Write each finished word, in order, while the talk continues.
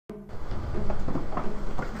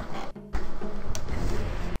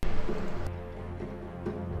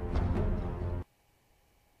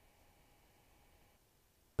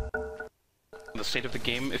The state of the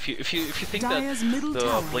game, if you think that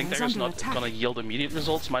the Blink Dagger's not gonna yield immediate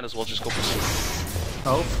results, might as well just go for some.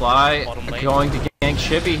 Oh, Fly going to gank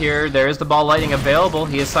Shippy here. There's the ball lightning available.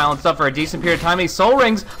 He is silenced up for a decent period of time. He soul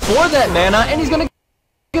rings for that mana, and he's gonna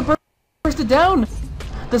get bursted down.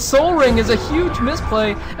 The soul ring is a huge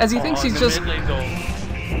misplay as he thinks he's just. Mid lane,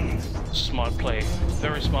 though. Smart play,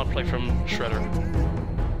 very smart play from Shredder.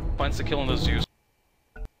 Finds the kill on the Zeus.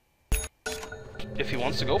 If he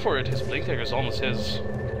wants to go for it, his Blink Dagger is almost his.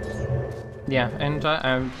 Yeah, and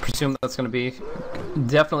I presume that's going to be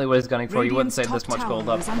definitely what he's gunning for. You wouldn't save this much gold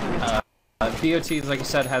up. BOT, like you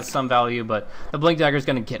said, has some value, but the Blink Dagger is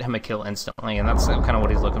going to get him a kill instantly, and that's kind of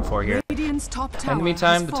what he's looking for here. In the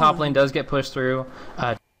meantime, the top lane does get pushed through.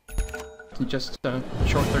 Just a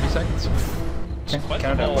short 30 seconds. Okay,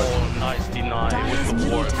 oh, nice deny with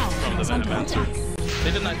the ward from the Venomancer.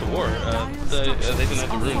 They denied the war. They denied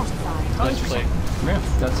the rune. Nice play. Yeah,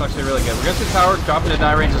 that's actually really good. We're going to the tower, dropping to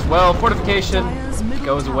die range as well. Fortification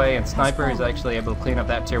goes away, and Sniper is actually able to clean up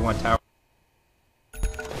that tier 1 tower.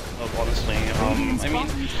 Honestly, I mean,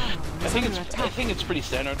 I think it's pretty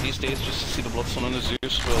standard these days just to see the Bloodstone on the Zeus.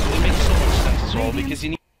 But it makes so much sense as well because you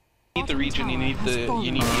need the region, you need the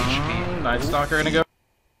HP. Night Stalker gonna go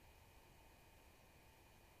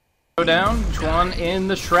down. Chuan in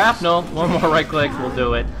the shrapnel. One more right click will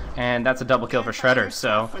do it, and that's a double kill for Shredder.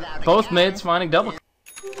 So both mids finding double.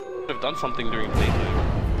 Could have done something during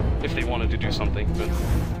playtime if they wanted to do something,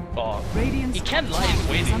 but you can't lie in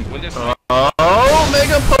waiting when there's. Oh,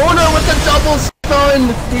 Megapona with the double stun!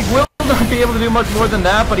 He will not be able to do much more than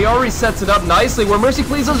that, but he already sets it up nicely, where Mercy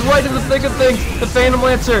Please is right in the thick of things. The Phantom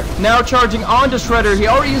Lancer now charging onto Shredder. He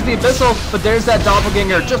already used the Abyssal, but there's that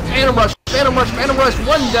Doppelganger. Just Phantom Rush, Phantom Rush, Phantom Rush.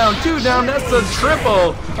 1 down, 2 down, that's a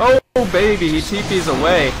triple! Oh, baby, he TP's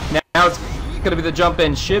away. Now it's gonna be the jump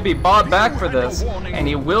in. Shibby bought back for this, and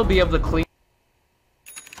he will be able to clean.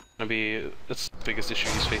 That's the biggest issue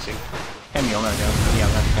he's facing. And Mjolnir down.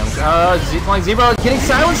 Yeah, that's Flying Zebra getting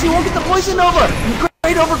silenced. He won't get the Poison Nova.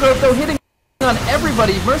 Great overgrowth though, hitting on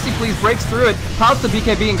everybody. Mercy Please breaks through it, pops the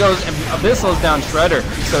BKB and goes. Abyssals down Shredder.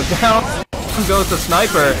 So down goes the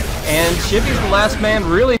Sniper, and Shippy's the last man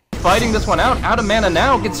really fighting this one out. Out of mana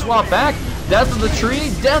now, gets swapped back. Death of the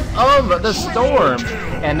tree, death of the storm,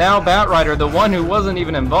 and now Batrider, the one who wasn't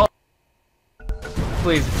even involved.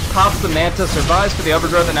 Please pops the Manta, survives for the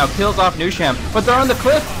overgrowth, and now kills off Nusham. But they're on the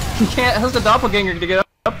cliff. He can't. Has the Doppelganger to get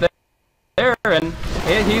up there, and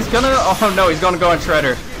he's gonna. Oh no, he's gonna go on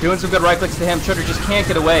Shredder. Doing some good right clicks to him. Shredder just can't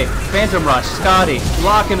get away. Phantom Rush, Scotty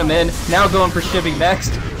locking him in. Now going for Shibby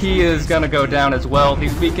next. He is gonna go down as well.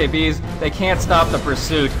 These BKBs, they can't stop the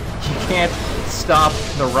pursuit. He can't stop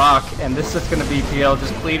the rock, and this is gonna be PL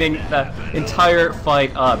just cleaning the entire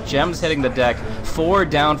fight up. Gems hitting the deck. 4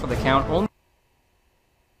 down for the count. Only.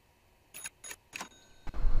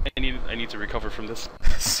 I need to recover from this.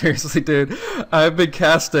 Seriously, dude. I've been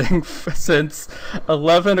casting since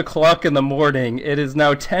 11 o'clock in the morning. It is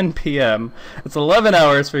now 10 p.m. It's 11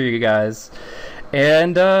 hours for you guys.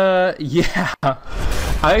 And, yeah.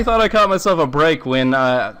 I thought I caught myself a break when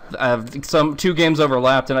 2 games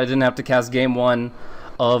overlapped and I didn't have to cast game 1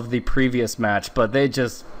 of the previous match. But they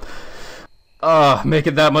just make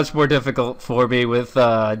it that much more difficult for me with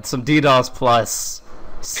some DDoS plus.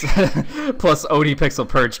 Plus OD Pixel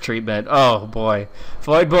Purge treatment. Oh boy.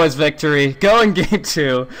 Void Boys victory. Going game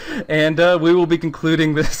 2. And we will be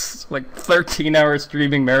concluding this like 13-hour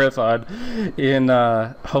streaming marathon in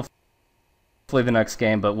hopefully the next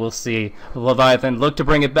game, but we'll see. Leviathan look to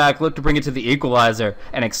bring it back, look to bring it to the equalizer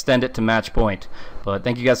and extend it to match point. But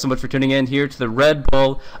thank you guys so much for tuning in here to the Red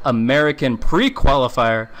Bull American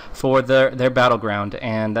pre-qualifier for their Battleground,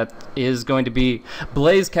 and that is going to be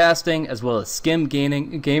Blaze Casting as well as Skim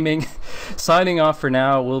Gaming signing off for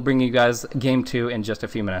now. We'll bring you guys game 2 in just a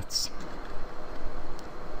few minutes.